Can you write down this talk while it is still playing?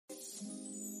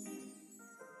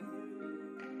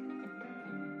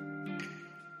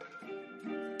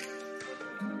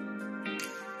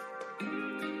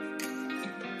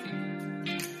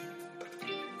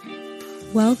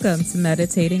Welcome to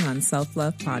Meditating on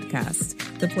Self-Love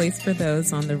Podcast, the place for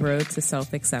those on the road to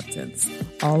self-acceptance,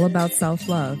 all about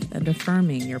self-love and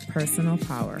affirming your personal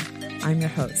power. I'm your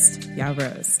host, Ya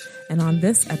Rose, and on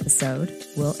this episode,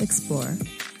 we'll explore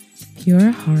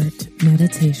Pure Heart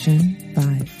Meditation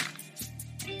 5.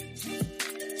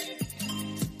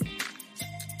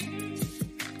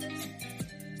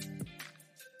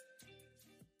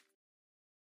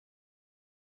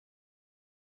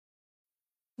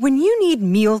 When you need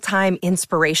mealtime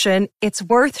inspiration, it's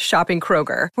worth shopping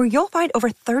Kroger, where you'll find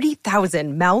over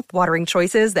 30,000 mouth-watering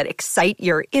choices that excite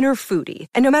your inner foodie.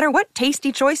 And no matter what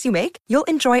tasty choice you make, you'll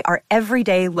enjoy our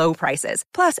everyday low prices,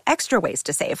 plus extra ways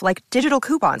to save, like digital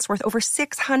coupons worth over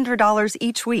 $600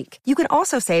 each week. You can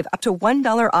also save up to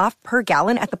 $1 off per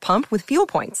gallon at the pump with fuel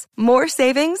points. More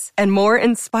savings and more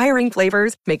inspiring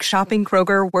flavors make shopping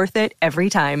Kroger worth it every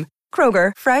time.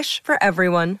 Kroger, fresh for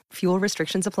everyone. Fuel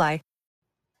restrictions apply.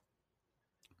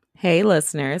 Hey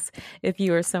listeners, if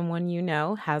you or someone you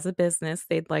know has a business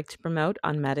they'd like to promote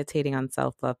on Meditating on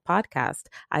Self-Love Podcast,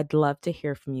 I'd love to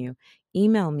hear from you.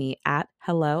 Email me at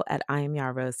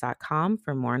hello@IamYaRose.com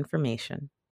for more information.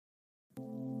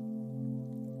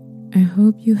 I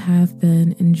hope you have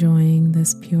been enjoying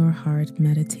this Pure Heart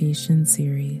meditation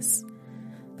series.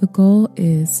 The goal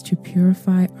is to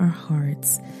purify our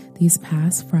hearts these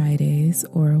past Fridays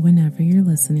or whenever you're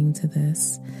listening to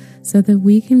this, so that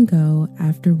we can go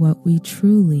after what we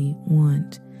truly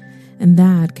want. And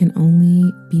that can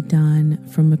only be done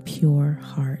from a pure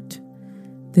heart.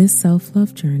 This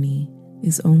self-love journey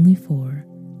is only for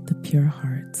the pure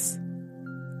hearts.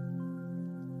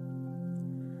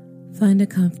 Find a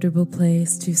comfortable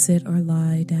place to sit or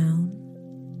lie down.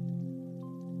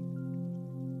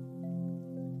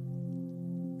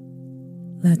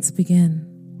 Let's begin.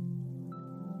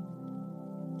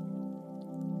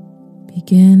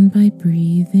 Begin by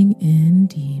breathing in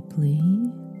deeply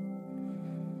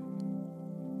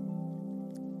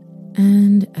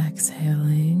and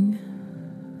exhaling.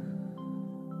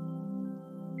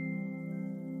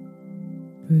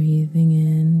 Breathing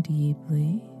in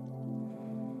deeply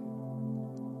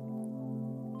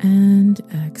and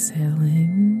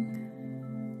exhaling.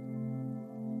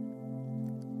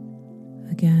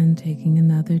 Again, taking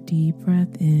another deep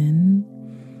breath in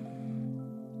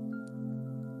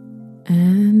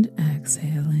and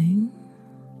exhaling,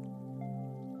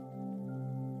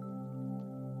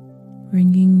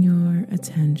 bringing your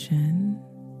attention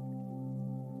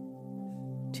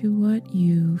to what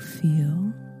you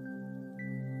feel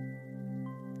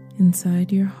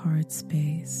inside your heart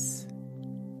space.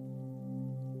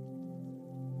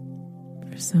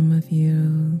 For some of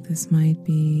you, this might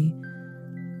be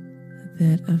a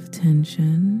bit of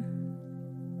tension.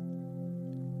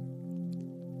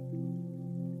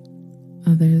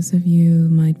 Others of you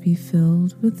might be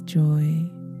filled with joy.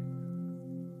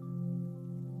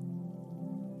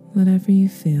 Whatever you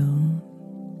feel,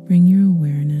 bring your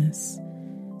awareness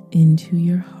into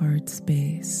your heart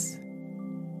space.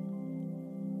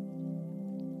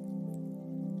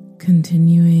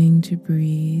 Continuing to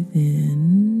breathe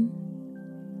in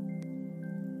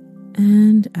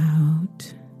and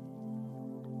out.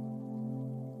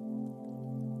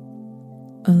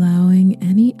 Allowing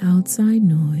any outside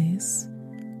noise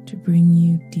to bring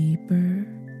you deeper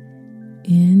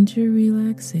into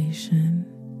relaxation,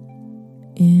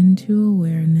 into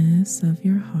awareness of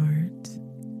your heart.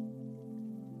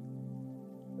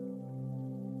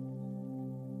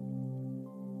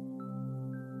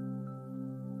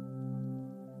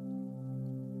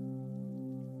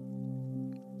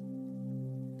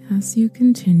 As you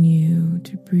continue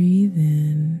to breathe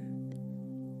in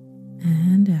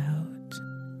and out,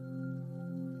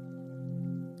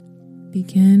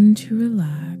 begin to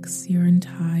relax your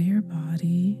entire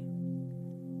body,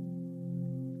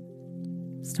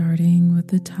 starting with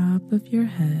the top of your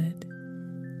head.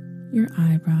 Your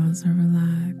eyebrows are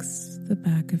relaxed, the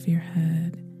back of your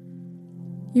head.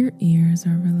 Your ears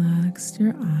are relaxed,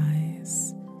 your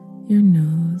eyes, your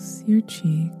nose, your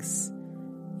cheeks,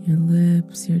 your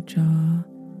lips, your jaw,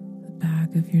 the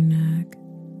back of your neck,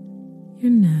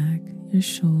 your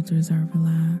shoulders are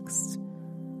relaxed.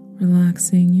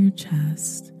 Relaxing your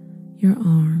chest, your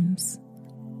arms,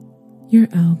 your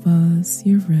elbows,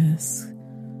 your wrists,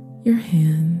 your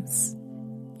hands,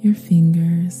 your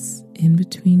fingers in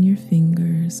between your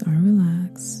fingers are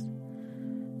relaxed.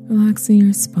 Relaxing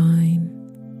your spine,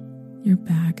 your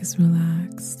back is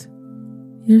relaxed,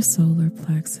 your solar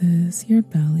plexus, your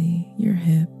belly, your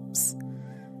hips.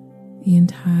 The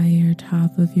entire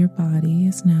top of your body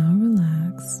is now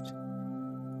relaxed.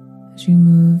 As you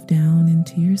move down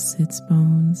into your sits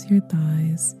bones, your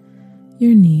thighs,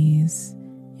 your knees,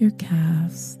 your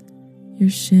calves, your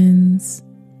shins,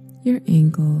 your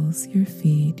ankles, your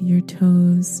feet, your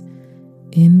toes,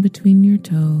 in between your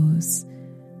toes.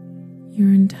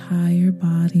 Your entire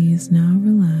body is now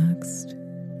relaxed.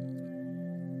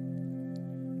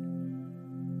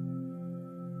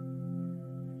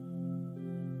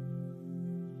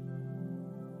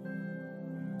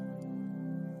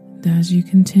 And as you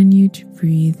continue to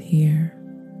breathe here,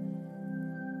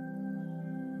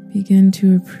 begin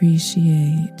to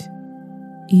appreciate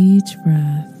each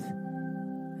breath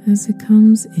as it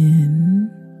comes in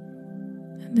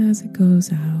and as it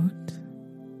goes out.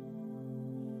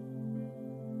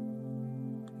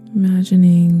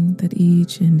 Imagining that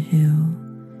each inhale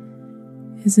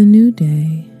is a new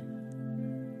day,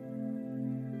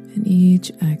 and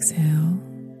each exhale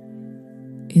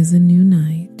is a new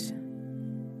night.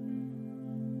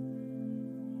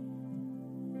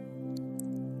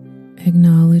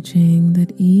 Acknowledging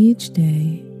that each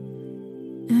day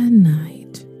and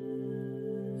night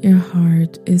your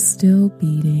heart is still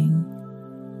beating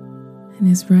and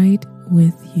is right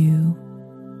with you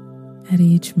at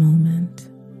each moment.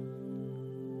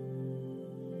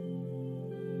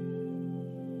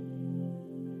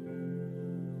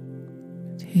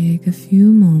 Take a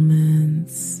few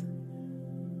moments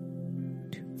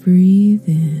to breathe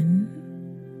in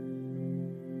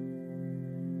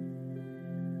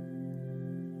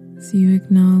as you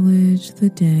acknowledge the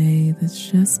day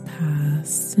that's just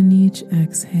passed, and each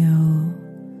exhale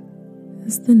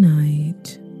is the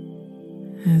night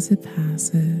as it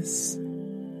passes.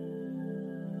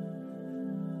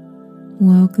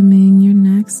 Welcoming your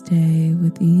next day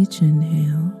with each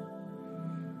inhale.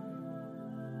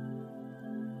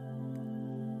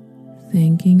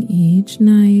 Thanking each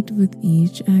night with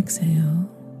each exhale.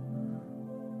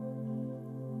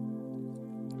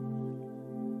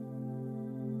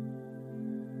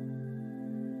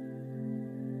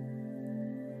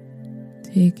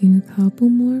 Taking a couple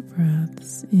more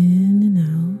breaths in and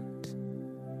out,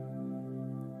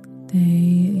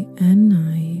 day and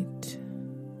night.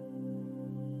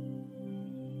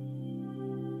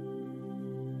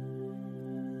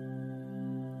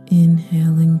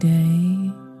 Inhaling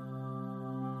day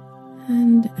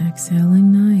and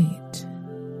exhaling night.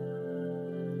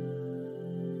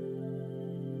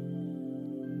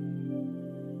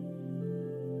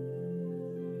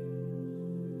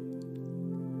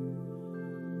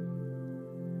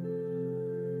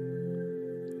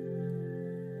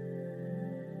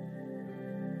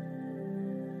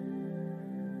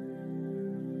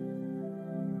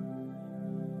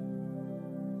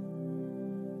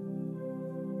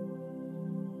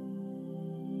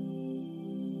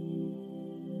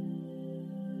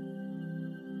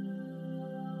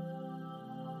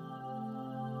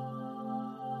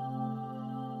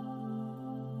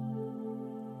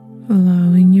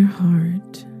 Allowing your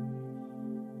heart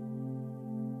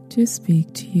to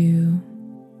speak to you.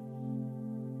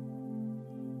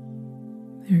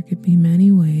 There could be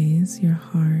many ways your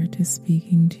heart is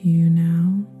speaking to you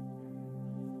now.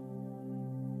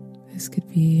 This could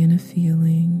be in a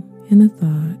feeling, in a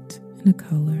thought, in a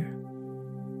color.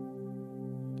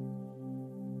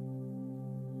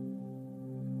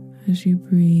 As you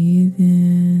breathe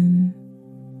in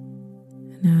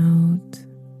and out,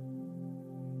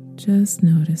 just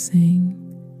noticing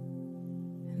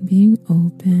and being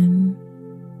open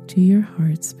to your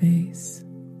heart space.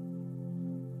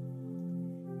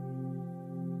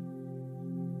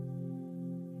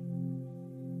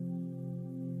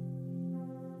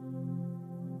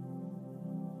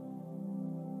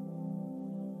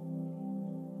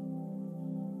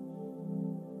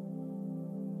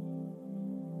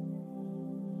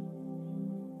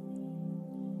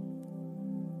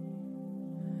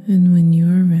 And when you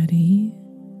are ready,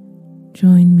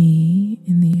 join me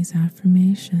in these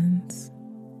affirmations.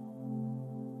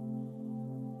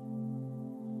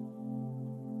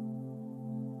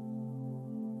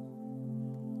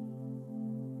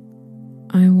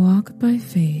 I walk by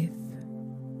faith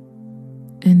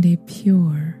and a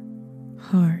pure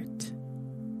heart.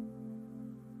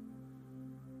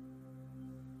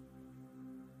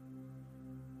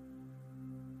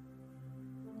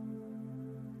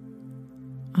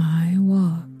 I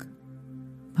walk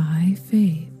by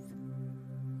faith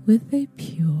with a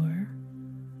pure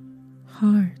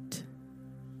heart.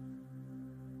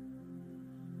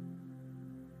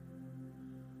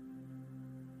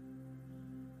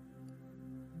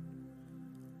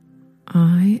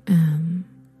 I am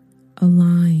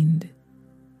aligned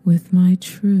with my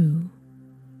true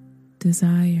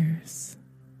desires.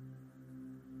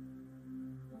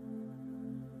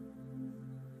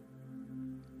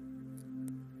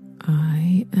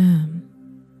 I am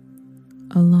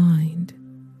aligned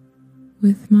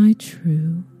with my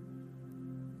true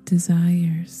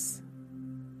desires.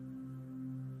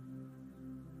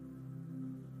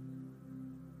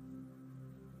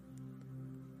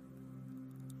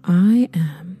 I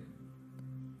am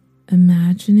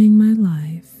imagining my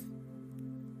life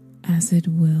as it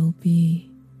will be,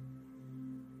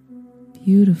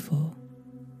 beautiful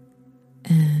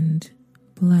and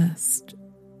blessed.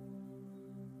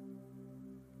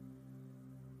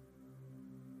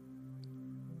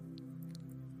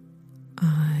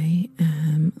 I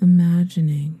am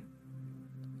imagining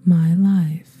my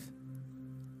life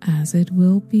as it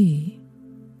will be,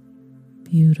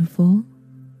 beautiful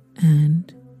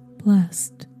and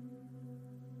blessed.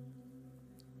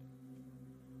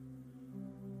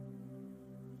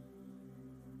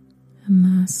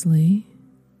 And lastly,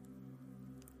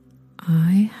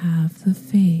 I have the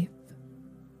faith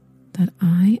that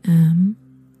I am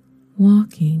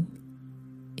walking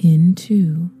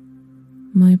into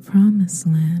my promised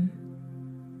land.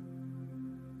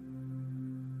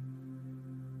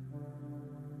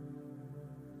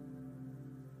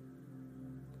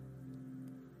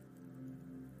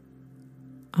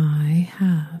 I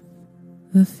have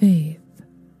the faith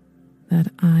that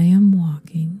I am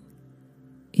walking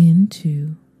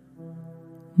into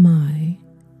my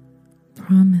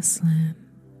promised land.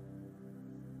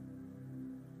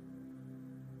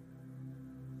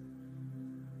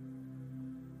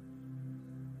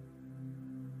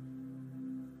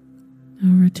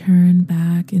 Now return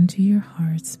back into your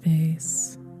heart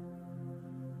space.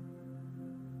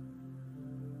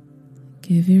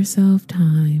 Give yourself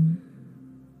time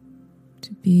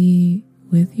to be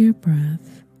with your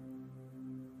breath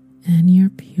and your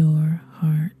pure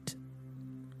heart.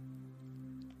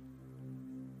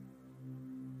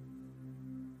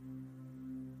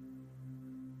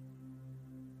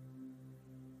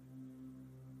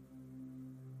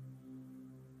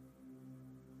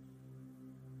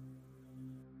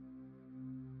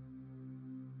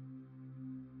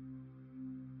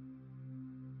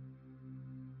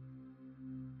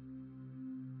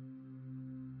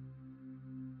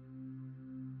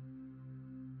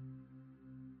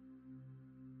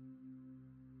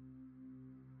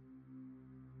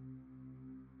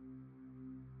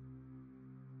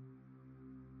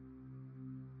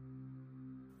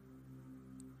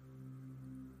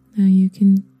 Now you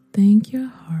can thank your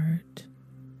heart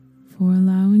for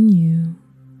allowing you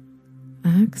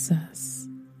access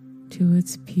to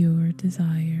its pure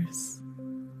desires.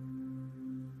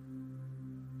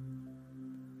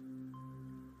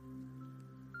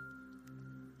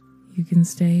 You can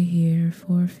stay here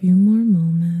for a few more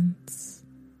moments,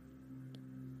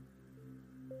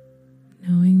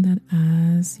 knowing that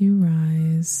as you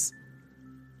rise,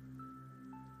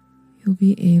 you'll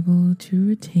be able to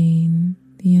retain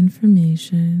the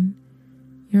information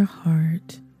your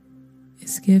heart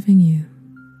is giving you.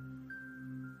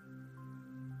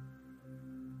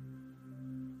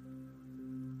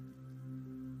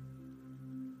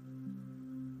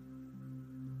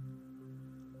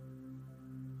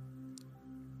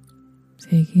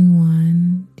 Taking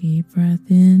one deep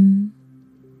breath in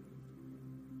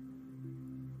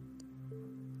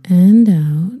and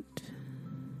out.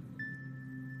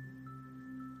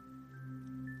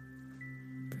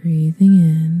 Breathing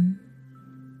in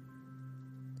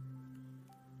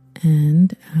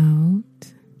and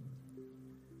out.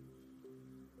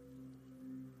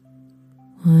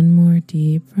 One more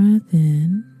deep breath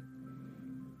in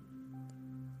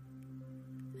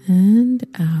and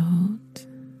out.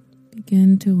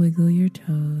 Begin to wiggle your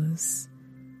toes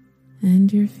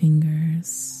and your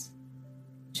fingers,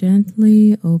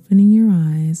 gently opening your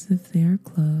eyes if they are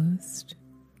closed.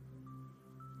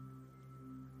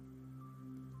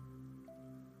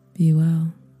 Be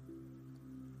well.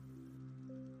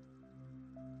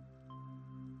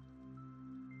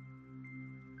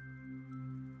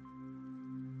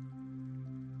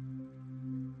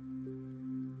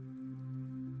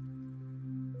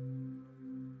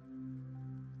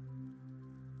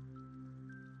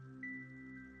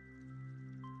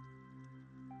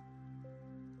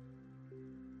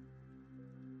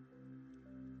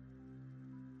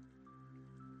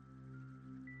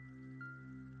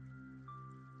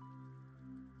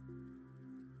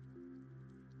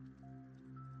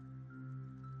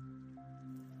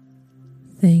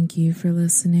 Thank you for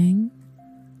listening.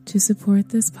 To support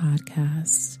this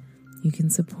podcast, you can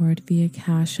support via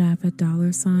Cash App at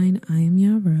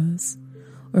 $IamYaRose,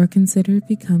 or consider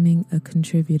becoming a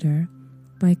contributor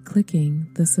by clicking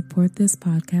the Support This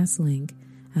Podcast link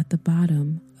at the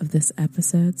bottom of this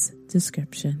episode's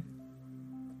description.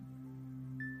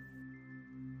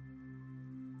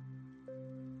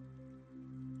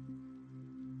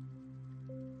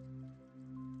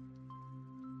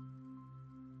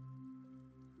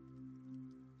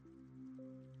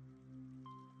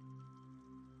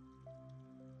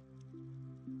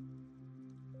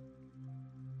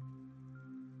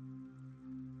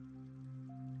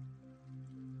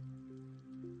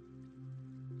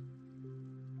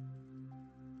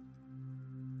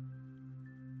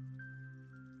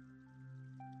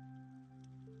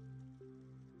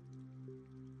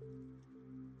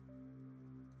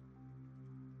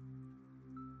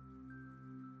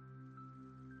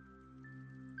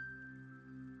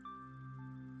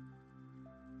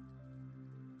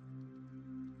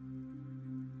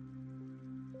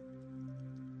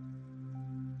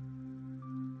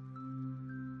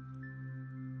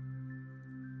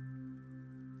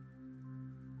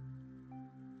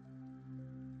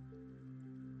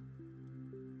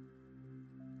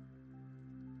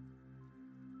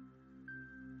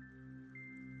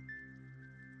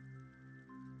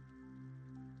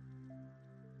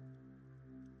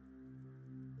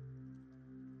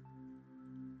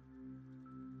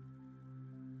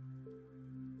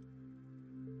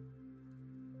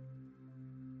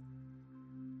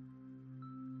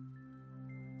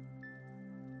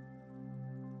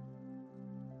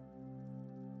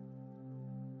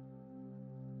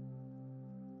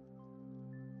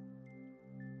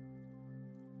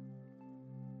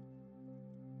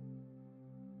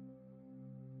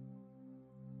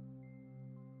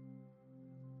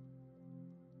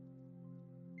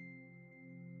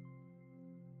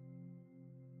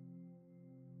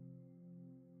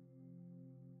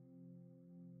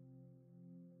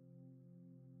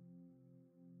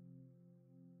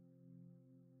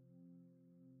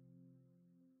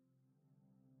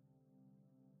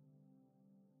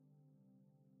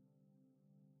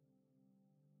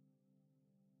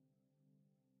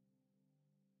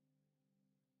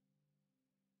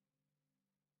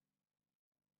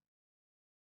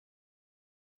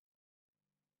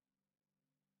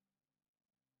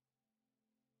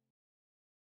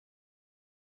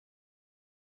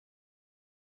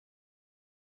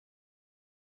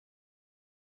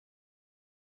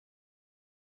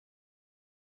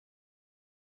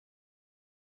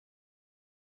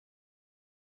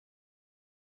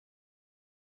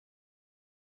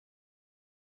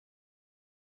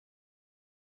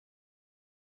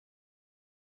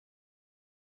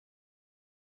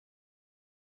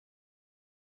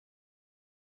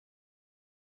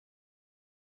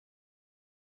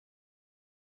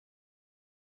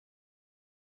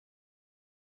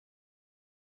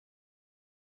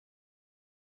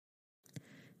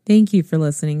 Thank you for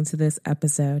listening to this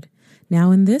episode.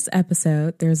 Now, in this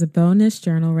episode, there's a bonus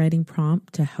journal writing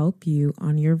prompt to help you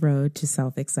on your road to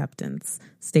self-acceptance.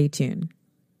 Stay tuned.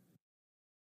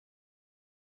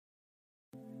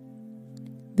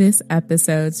 This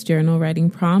episode's journal writing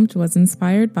prompt was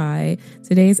inspired by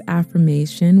today's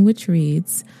affirmation, which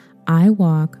reads, I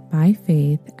walk by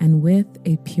faith and with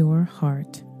a pure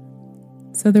heart.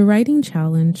 So the writing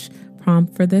challenge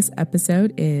prompt for this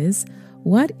episode is,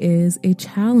 what is a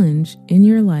challenge in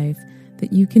your life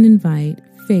that you can invite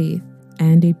faith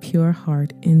and a pure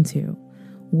heart into?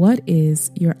 What is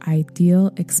your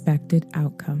ideal expected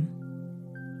outcome?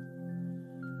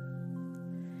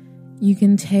 You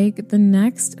can take the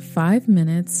next 5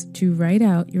 minutes to write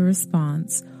out your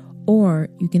response, or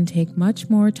you can take much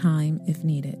more time if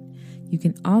needed. You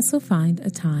can also find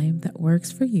a time that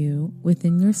works for you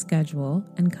within your schedule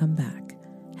and come back.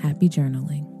 Happy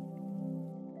journaling.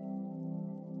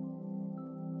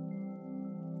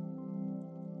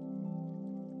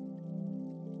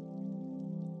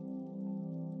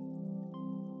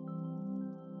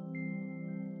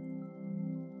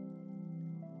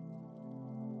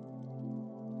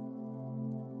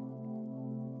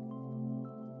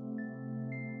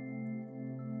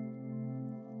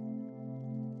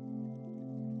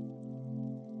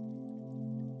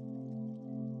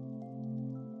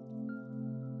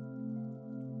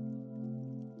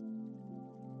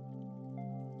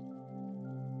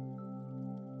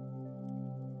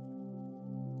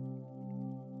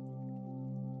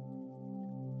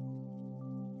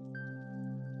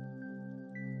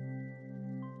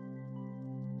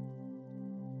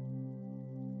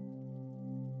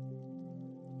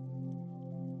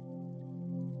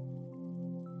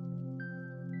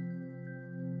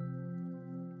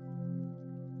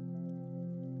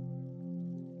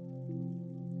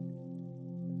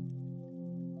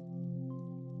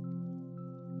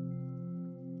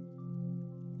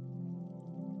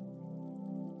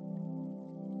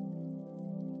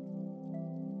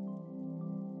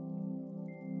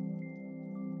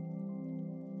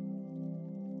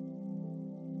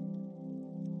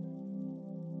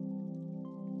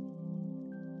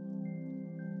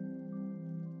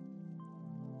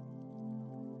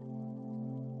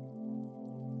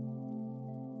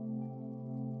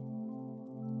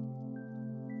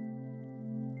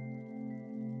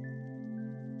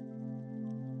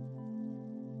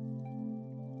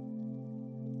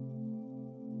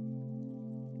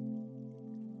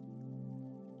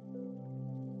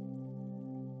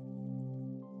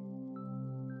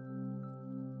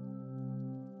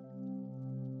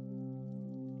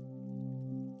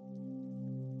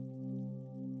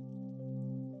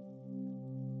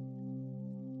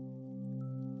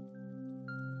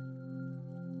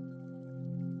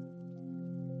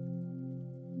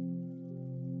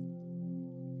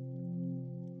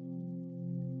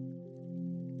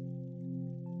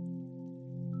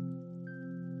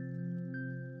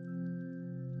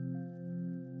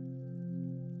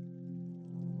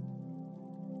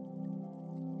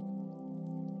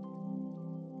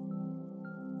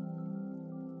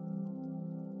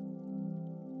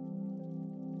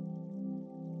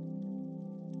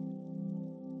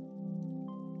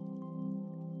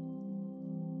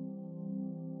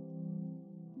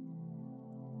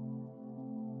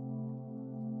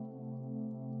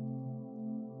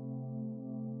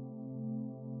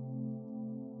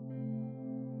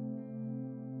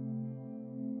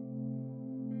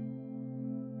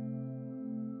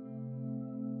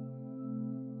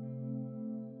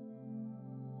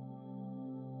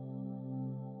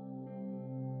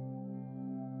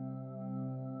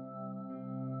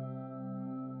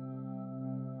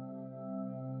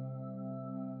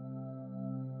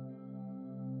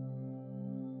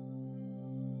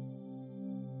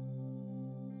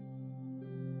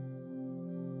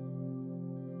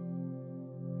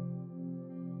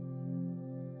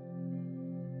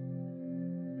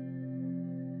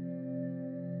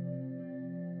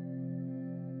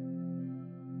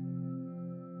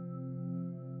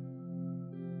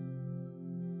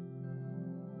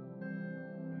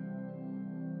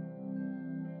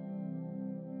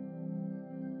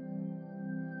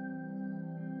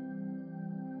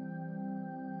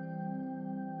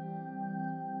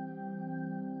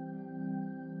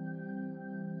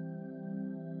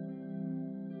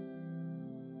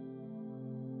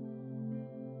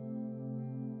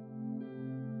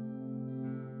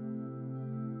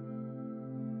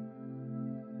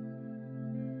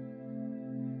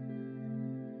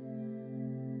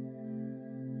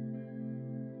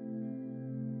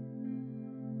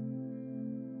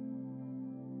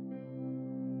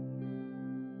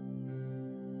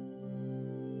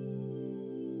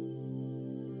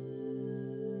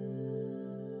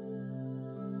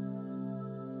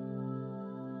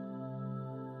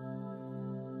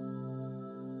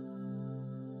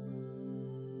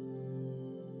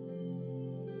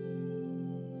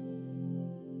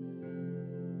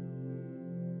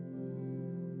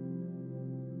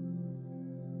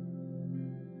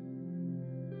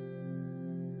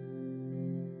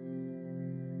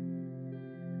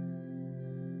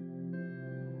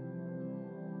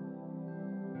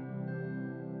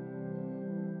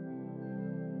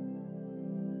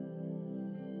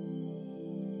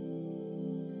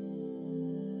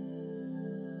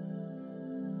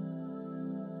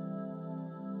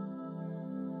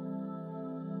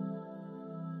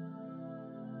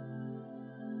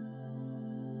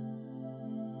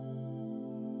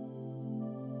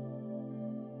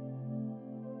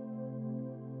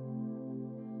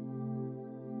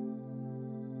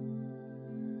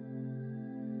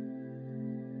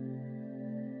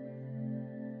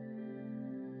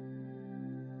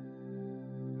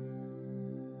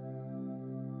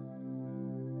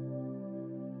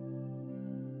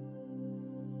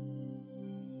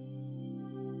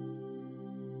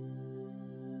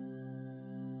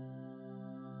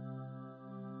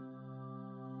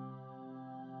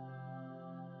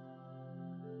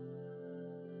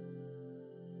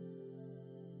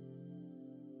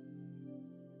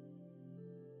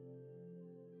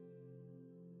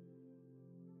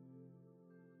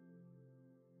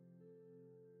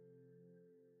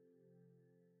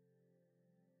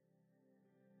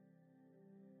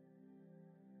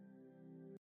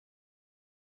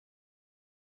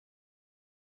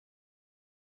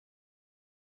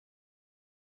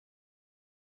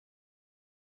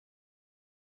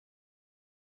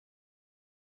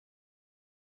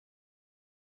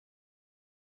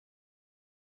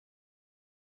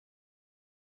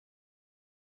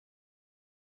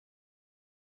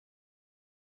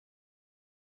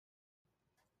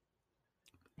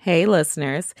 Hey,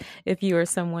 listeners, if you or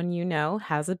someone you know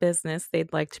has a business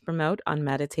they'd like to promote on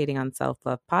Meditating on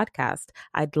Self-Love podcast,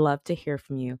 I'd love to hear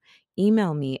from you.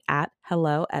 Email me at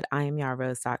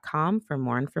hello@IamYaRose.com for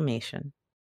more information.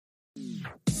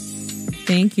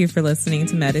 Thank you for listening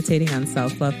to Meditating on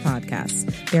Self-Love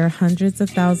podcast. There are hundreds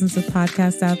of thousands of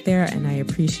podcasts out there, and I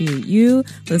appreciate you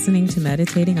listening to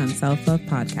Meditating on Self-Love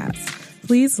podcast.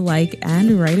 Please like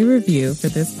and write a review for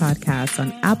this podcast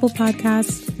on Apple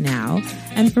Podcasts now.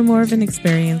 And for more of an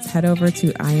experience, head over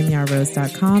to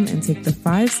IamYaRose.com and take the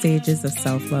 5 stages of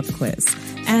self-love quiz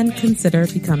and consider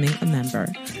becoming a member.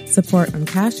 Support on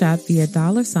Cash App via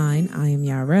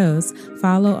 $IamYaRose,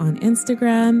 follow on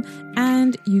Instagram,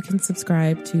 and you can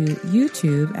subscribe to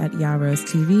YouTube at Yarose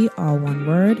TV, all one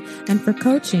word. And for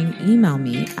coaching, email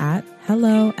me at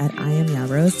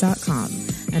hello@IamYaRose.com.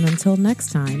 And until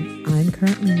next time, I'm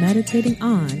currently meditating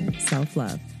on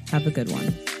self-love. Have a good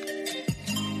one.